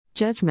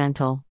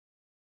Judgmental.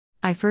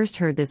 I first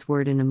heard this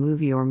word in a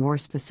movie, or more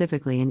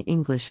specifically in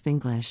English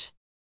Finglish.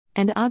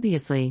 And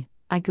obviously,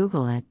 I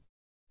Google it.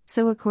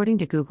 So according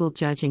to Google,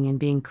 judging and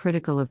being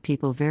critical of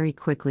people very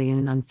quickly in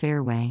an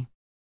unfair way.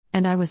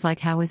 And I was like,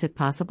 how is it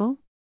possible?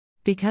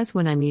 Because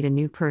when I meet a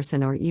new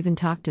person or even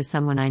talk to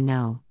someone I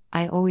know,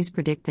 I always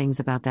predict things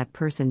about that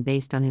person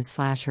based on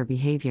his/her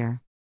behavior.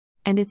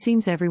 And it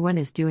seems everyone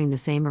is doing the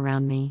same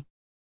around me.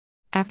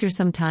 After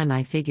some time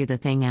I figure the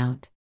thing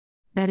out.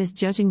 That is,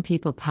 judging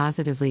people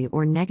positively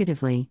or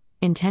negatively,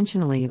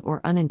 intentionally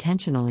or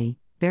unintentionally,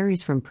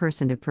 varies from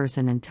person to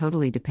person and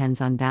totally depends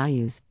on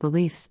values,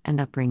 beliefs, and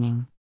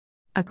upbringing.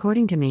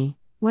 According to me,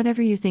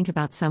 whatever you think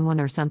about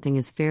someone or something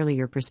is fairly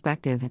your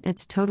perspective, and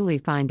it's totally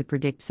fine to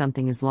predict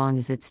something as long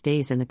as it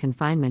stays in the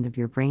confinement of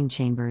your brain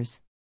chambers.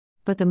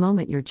 But the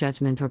moment your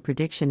judgment or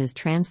prediction is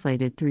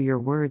translated through your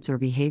words or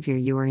behavior,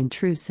 you are in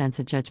true sense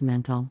a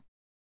judgmental.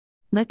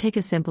 Let's take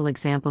a simple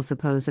example.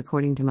 Suppose,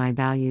 according to my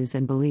values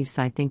and beliefs,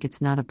 I think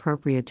it's not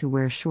appropriate to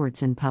wear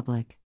shorts in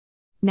public.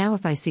 Now,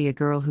 if I see a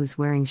girl who's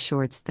wearing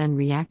shorts, then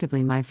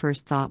reactively my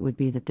first thought would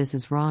be that this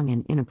is wrong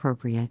and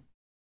inappropriate.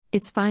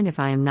 It's fine if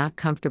I am not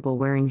comfortable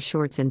wearing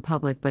shorts in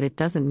public, but it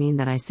doesn't mean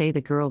that I say the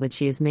girl that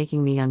she is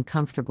making me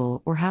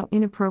uncomfortable or how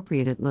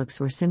inappropriate it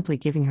looks or simply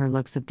giving her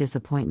looks of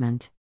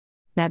disappointment.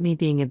 That me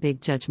being a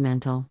big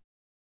judgmental.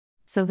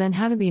 So then,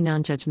 how to be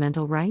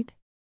non-judgmental, right?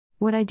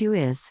 What I do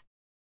is,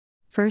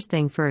 first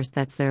thing first,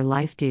 that's their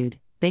life, dude.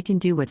 They can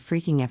do what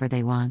freaking ever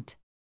they want.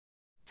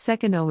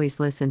 Second, always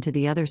listen to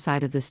the other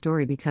side of the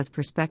story because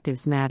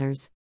perspectives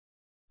matters.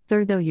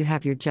 Third, though you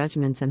have your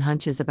judgments and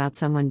hunches about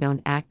someone,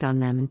 don't act on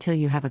them until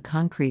you have a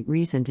concrete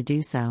reason to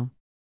do so.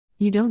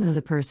 You don't know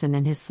the person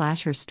and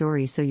his/her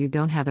story, so you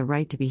don't have the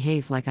right to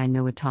behave like I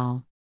know it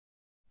all.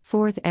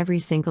 Fourth, every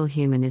single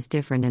human is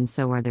different, and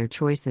so are their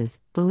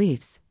choices,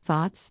 beliefs,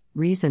 thoughts,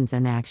 reasons,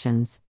 and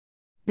actions.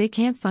 They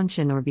can't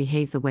function or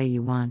behave the way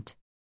you want.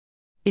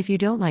 If you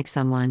don't like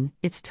someone,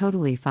 it's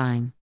totally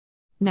fine.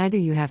 Neither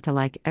you have to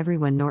like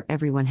everyone nor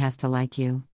everyone has to like you.